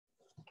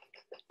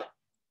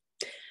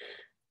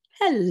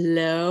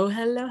Hello,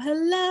 hello,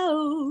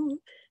 hello.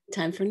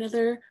 Time for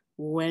another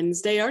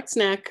Wednesday art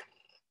snack.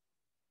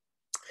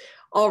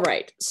 All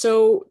right,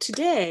 so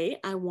today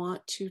I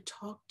want to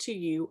talk to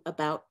you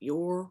about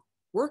your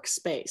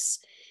workspace.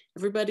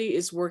 Everybody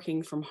is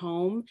working from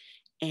home,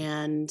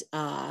 and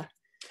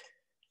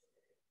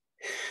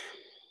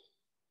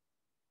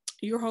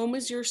your home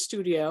is your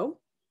studio.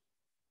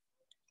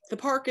 The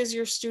park is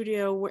your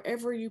studio.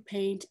 Wherever you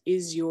paint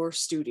is your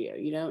studio.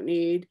 You don't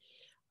need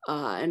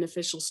an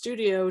official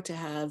studio to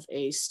have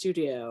a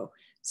studio.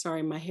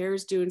 Sorry, my hair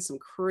is doing some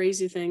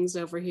crazy things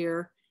over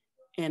here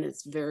and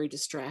it's very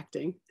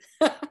distracting.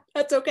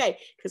 That's okay,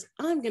 because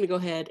I'm going to go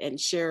ahead and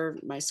share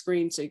my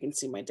screen so you can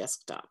see my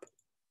desktop.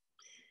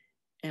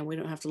 And we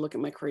don't have to look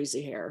at my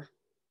crazy hair.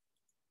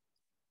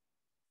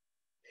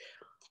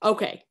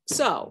 Okay,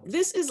 so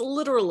this is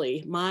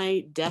literally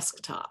my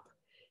desktop.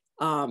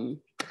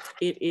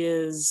 It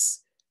is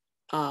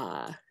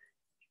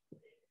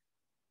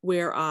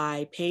where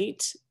I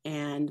paint,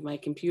 and my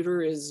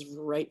computer is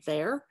right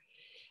there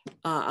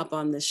up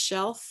on this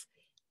shelf.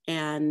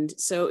 And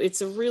so it's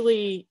a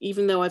really,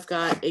 even though I've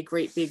got a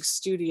great big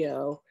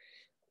studio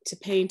to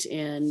paint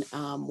in,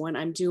 when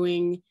I'm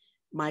doing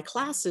my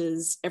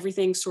classes,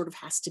 everything sort of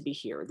has to be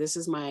here. This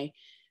is my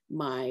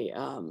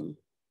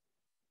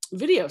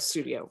video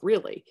studio,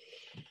 really.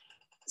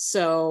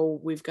 So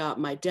we've got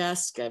my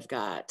desk, I've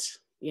got,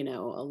 you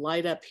know, a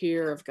light up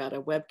here, I've got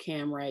a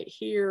webcam right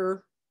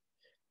here.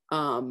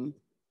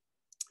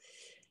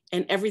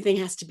 And everything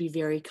has to be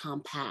very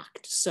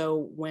compact.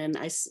 So when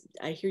I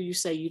hear you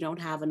say you don't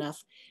have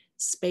enough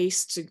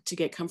space to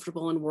get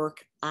comfortable and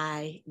work,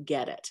 I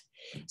get it.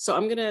 So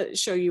I'm gonna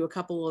show you a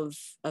couple of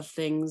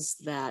things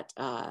that,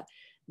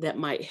 that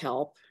might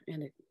help.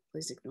 And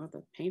please ignore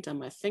the paint on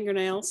my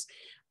fingernails.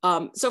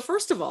 So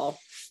first of all,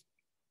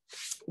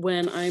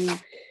 when I'm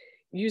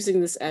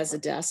using this as a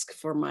desk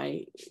for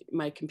my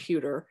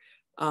computer,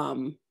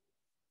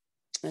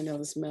 I know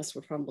this mess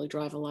would probably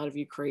drive a lot of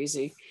you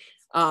crazy.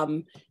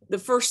 The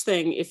first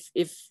thing,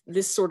 if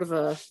this sort of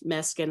a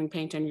mess getting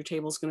paint on your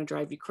table is going to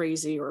drive you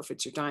crazy, or if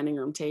it's your dining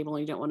room table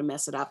and you don't want to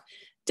mess it up,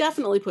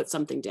 definitely put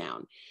something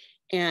down.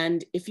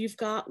 And if you've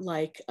got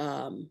like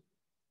a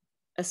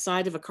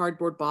side of a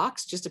cardboard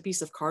box, just a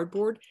piece of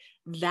cardboard,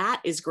 that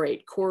is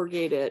great.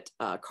 Corrugated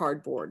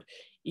cardboard.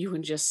 You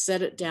can just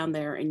set it down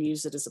there and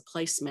use it as a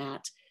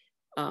placemat.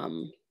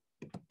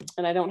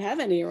 And I don't have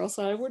any, or else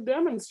I would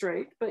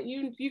demonstrate, but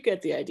you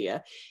get the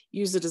idea.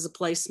 Use it as a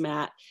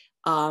placemat.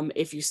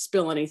 If you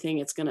spill anything,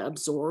 it's going to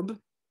absorb,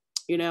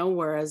 you know,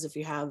 whereas if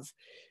you have,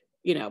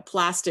 you know,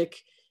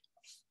 plastic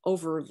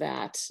over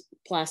that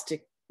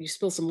plastic, you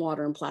spill some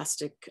water in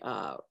plastic,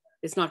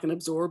 it's not going to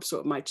absorb, so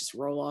it might just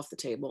roll off the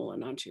table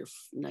and onto your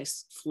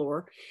nice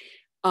floor.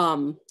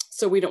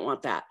 So we don't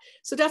want that.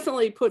 So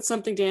definitely put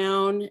something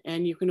down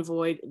and you can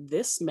avoid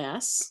this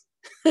mess.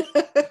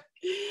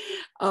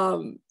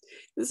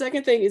 The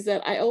second thing is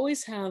that I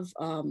always have,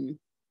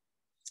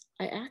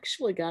 I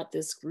actually got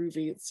this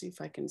groovy, let's see if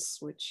I can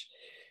switch,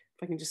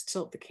 if I can just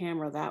tilt the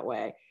camera that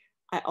way.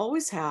 I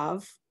always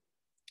have,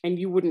 and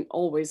you wouldn't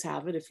always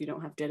have it if you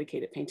don't have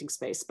dedicated painting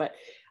space, but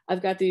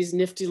I've got these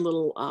nifty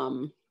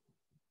little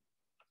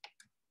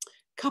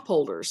cup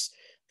holders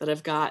that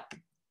I've got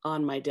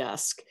on my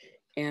desk.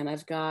 And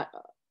I've got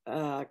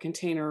a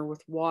container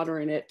with water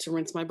in it to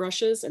rinse my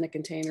brushes, and a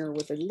container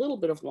with a little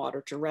bit of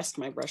water to rest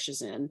my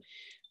brushes in,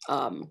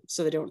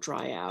 so they don't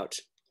dry out.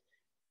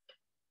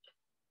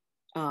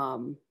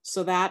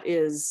 So that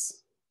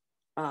is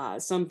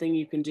something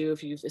you can do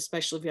if you,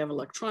 especially if you have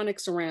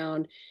electronics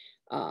around,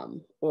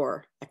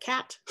 or a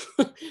cat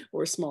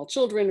or small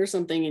children or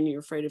something, and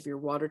you're afraid of your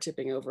water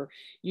tipping over,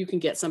 you can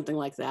get something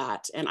like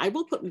that. And I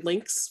will put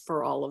links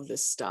for all of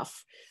this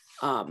stuff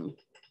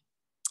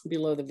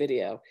below the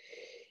video,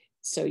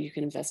 so you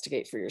can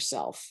investigate for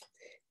yourself.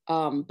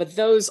 But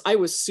those, I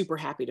was super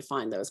happy to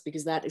find those,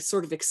 because that is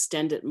sort of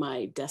extended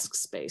my desk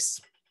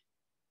space.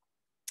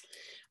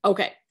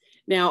 Okay,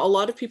 now a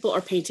lot of people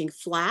are painting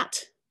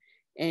flat,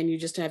 and you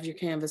just have your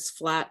canvas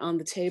flat on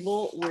the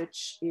table,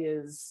 which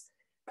is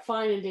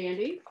fine and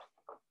dandy.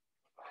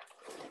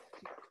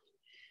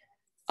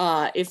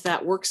 If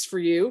that works for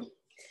you.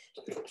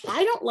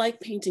 I don't like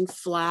painting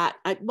flat.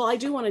 Well, I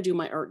do want to do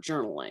my art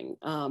journaling,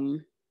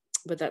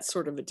 but that's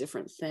sort of a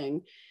different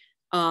thing.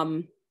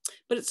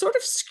 But it sort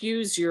of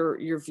skews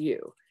your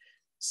view.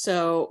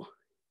 So,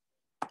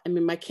 I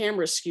mean, my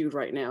camera is skewed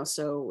right now,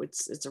 so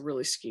it's a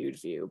really skewed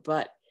view,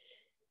 but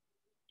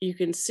you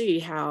can see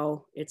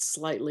how it's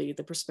slightly,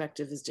 the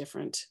perspective is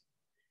different.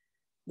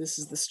 This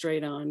is the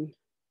straight on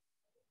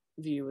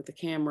view with the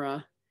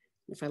camera.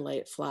 If I lay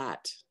it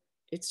flat,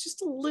 it's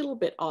just a little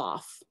bit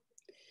off.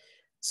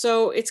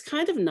 So it's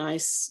kind of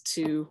nice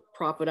to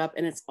prop it up,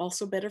 and it's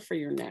also better for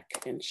your neck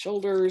and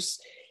shoulders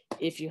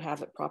if you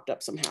have it propped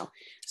up somehow.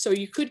 So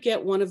you could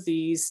get one of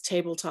these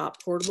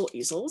tabletop portable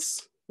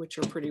easels, which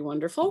are pretty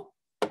wonderful.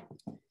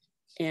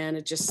 And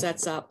it just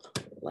sets up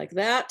like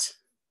that.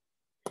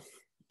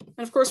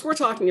 And of course, we're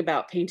talking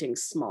about painting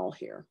small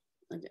here.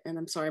 And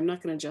I'm sorry, I'm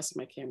not going to adjust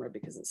my camera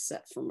because it's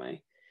set for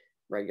my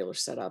regular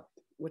setup,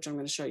 which I'm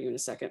going to show you in a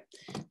second.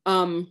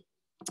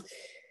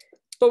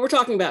 But we're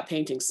talking about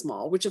painting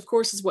small, which of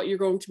course is what you're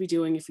going to be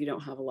doing if you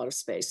don't have a lot of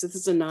space. This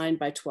is a 9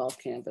 by 12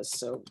 canvas.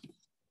 So,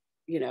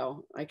 you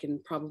know, I can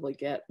probably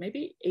get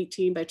maybe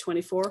 18 by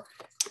 24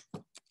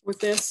 with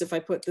this. If I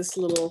put this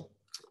little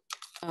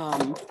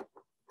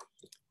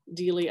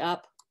dealie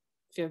up,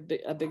 if you have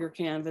a bigger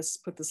canvas,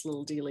 put this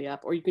little dealie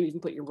up, or you can even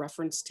put your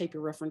reference, tape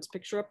your reference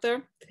picture up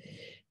there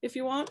if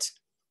you want.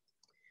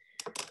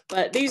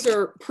 But these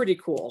are pretty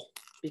cool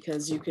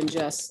because you can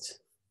just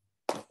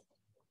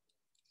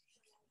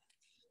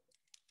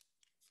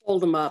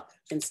fold them up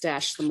and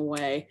stash them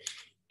away.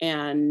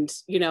 And,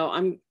 you know,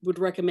 I would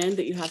recommend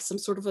that you have some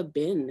sort of a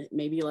bin,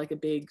 maybe like a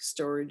big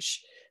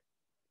storage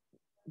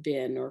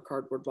bin or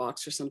cardboard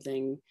box or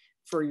something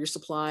for your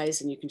supplies.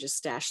 And you can just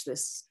stash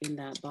this in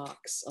that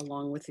box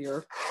along with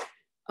your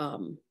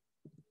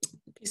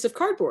piece of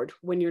cardboard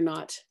when you're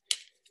not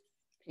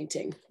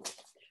painting.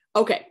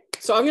 Okay,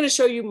 so I'm going to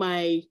show you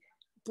my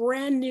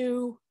brand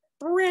new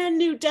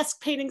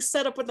desk painting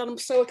setup that I'm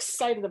so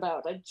excited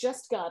about. I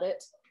just got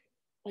it.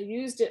 I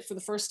used it for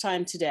the first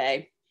time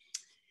today.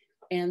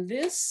 And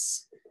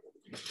this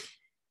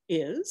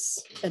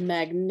is a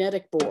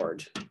magnetic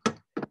board.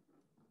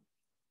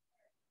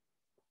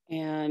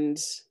 And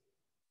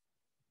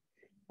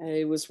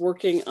I was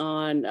working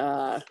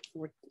on,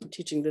 we're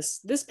teaching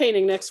this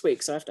painting next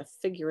week, so I have to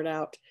figure it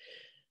out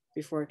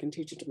before I can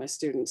teach it to my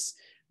students.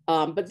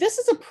 But this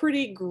is a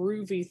pretty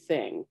groovy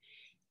thing.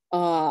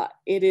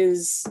 It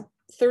is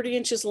 30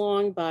 inches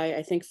long by,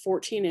 I think,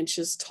 14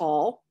 inches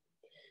tall.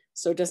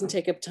 So it doesn't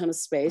take up a ton of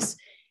space.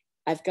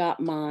 I've got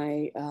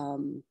my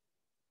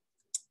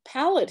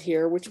palette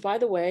here, which by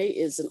the way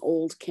is an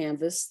old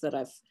canvas that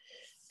I've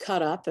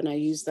cut up, and I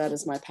use that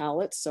as my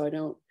palette. So I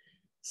don't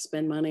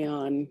spend money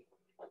on,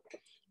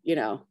 you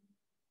know,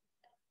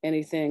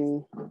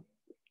 anything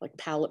like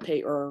palette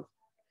paper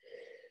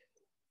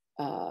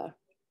or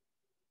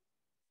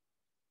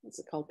what's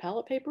it called?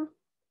 Palette paper?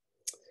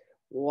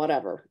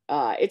 Whatever.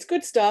 It's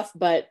good stuff,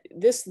 but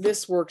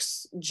this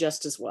works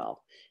just as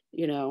well,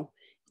 you know.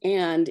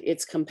 And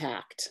it's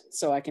compact,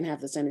 so I can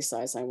have this any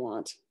size I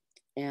want.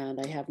 And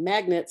I have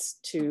magnets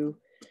to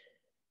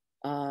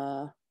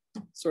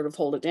sort of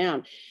hold it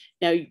down.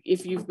 Now,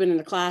 if you've been in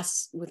a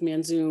class with me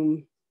on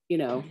Zoom, you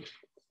know,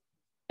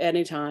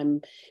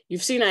 anytime,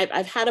 you've seen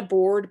I've had a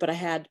board, but I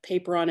had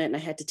paper on it and I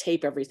had to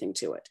tape everything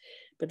to it.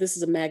 But this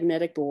is a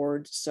magnetic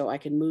board, so I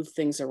can move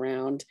things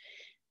around.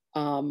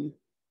 Now,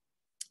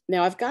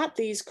 I've got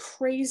these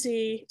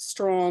crazy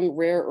strong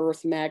rare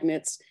earth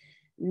magnets.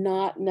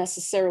 Not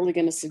necessarily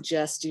going to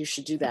suggest you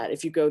should do that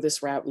if you go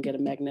this route and get a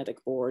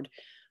magnetic board.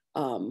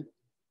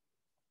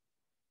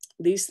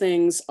 These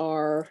things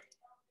are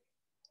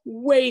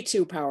way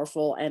too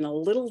powerful and a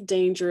little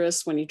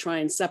dangerous when you try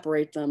and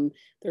separate them.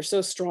 They're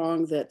so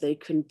strong that they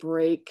can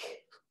break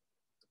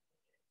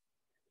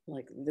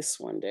like this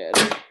one did.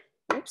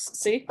 Oops,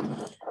 see?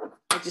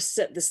 I just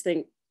set this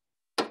thing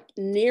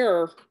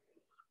near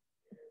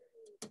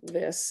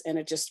this and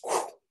it just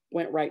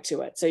went right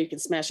to it. So you can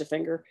smash a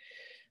finger.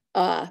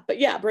 But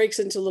yeah, it breaks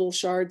into little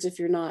shards if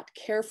you're not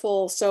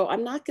careful. So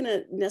I'm not going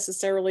to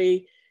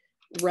necessarily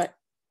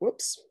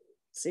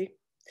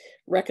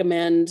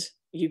recommend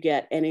you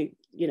get any,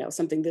 you know,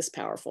 something this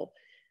powerful.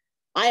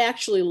 I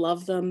actually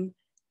love them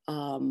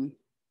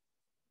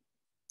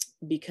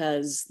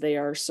because they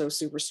are so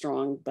super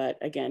strong. But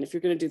again, if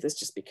you're going to do this,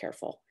 just be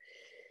careful.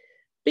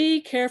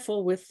 Be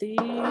careful with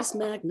these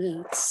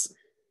magnets.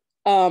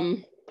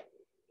 So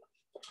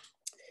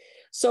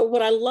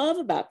what I love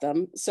about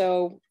them,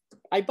 so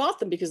I bought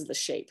them because of the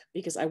shape,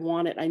 because I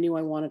knew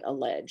I wanted a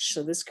ledge.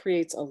 So this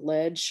creates a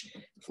ledge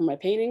for my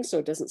painting so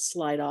it doesn't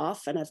slide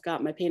off. And I've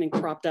got my painting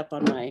propped up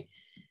on my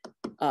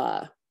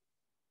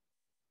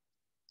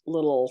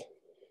little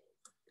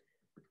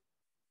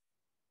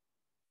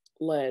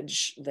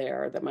ledge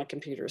there that my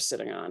computer is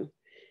sitting on.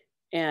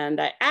 And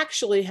I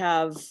actually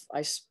I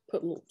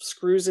put little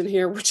screws in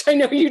here, which I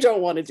know you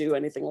don't want to do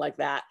anything like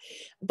that,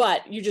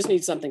 but you just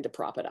need something to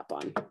prop it up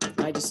on.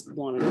 I just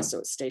wanted it so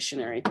it's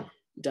stationary,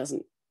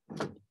 doesn't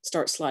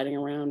start sliding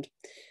around.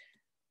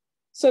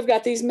 So I've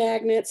got these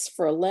magnets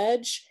for a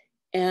ledge,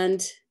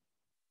 and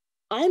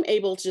I'm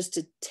able just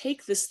to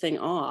take this thing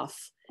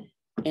off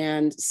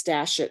and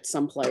stash it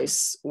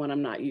someplace when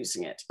I'm not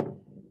using it.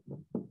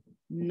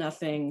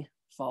 Nothing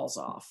falls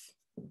off.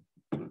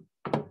 And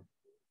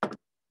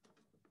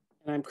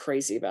I'm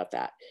crazy about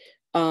that.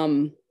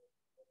 Now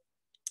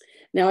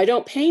I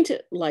don't paint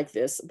it like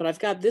this, but I've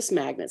got this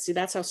magnet. See,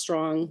 that's how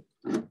strong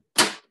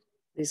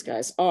these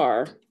guys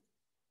are.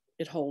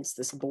 It holds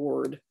this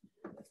board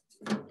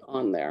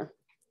on there.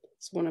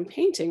 So when I'm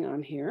painting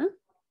on here,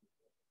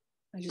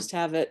 I just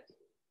have it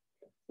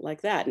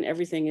like that and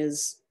everything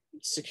is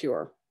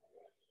secure.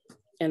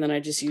 And then I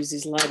just use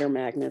these lighter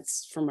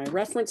magnets for my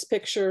reference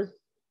picture.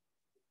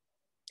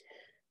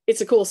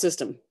 It's a cool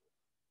system.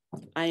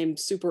 I am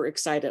super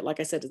excited. Like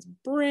I said, it's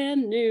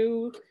brand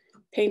new,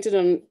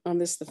 painted on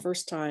this for the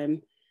first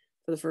time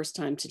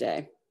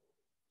today.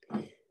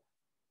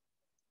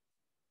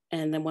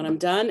 And then when I'm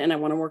done and I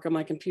want to work on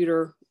my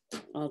computer,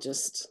 I'll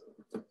just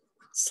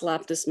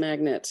slap this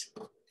magnet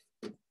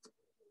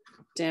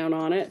down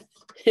on it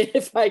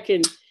if I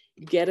can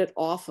get it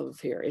off of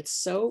here. It's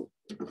so,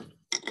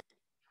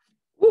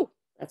 woo,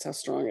 that's how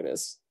strong it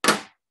is.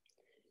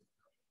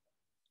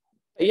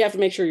 But you have to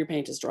make sure your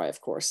paint is dry, of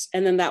course,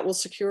 and then that will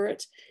secure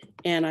it.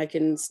 And I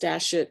can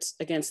stash it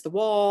against the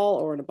wall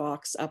or in a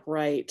box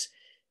upright,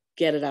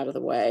 get it out of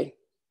the way,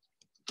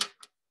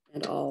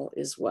 and all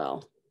is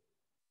well.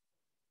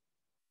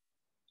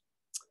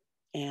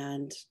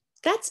 And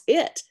that's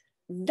it.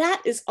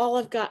 That is all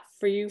I've got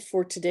for you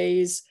for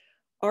today's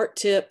art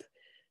tip,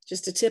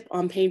 just a tip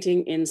on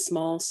painting in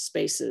small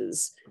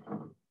spaces.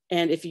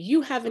 And if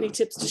you have any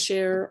tips to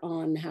share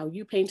on how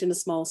you paint in a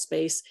small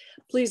space,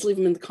 please leave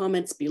them in the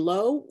comments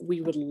below.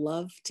 We would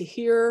love to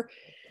hear.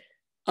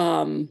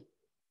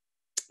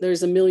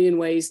 There's a million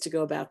ways to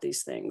go about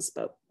these things,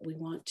 but we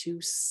want to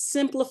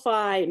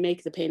simplify,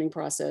 make the painting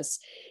process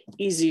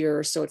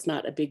easier so it's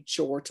not a big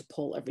chore to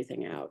pull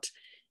everything out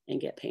and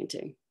get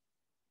painting.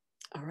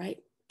 All right,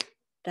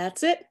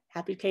 that's it.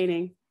 Happy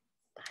painting.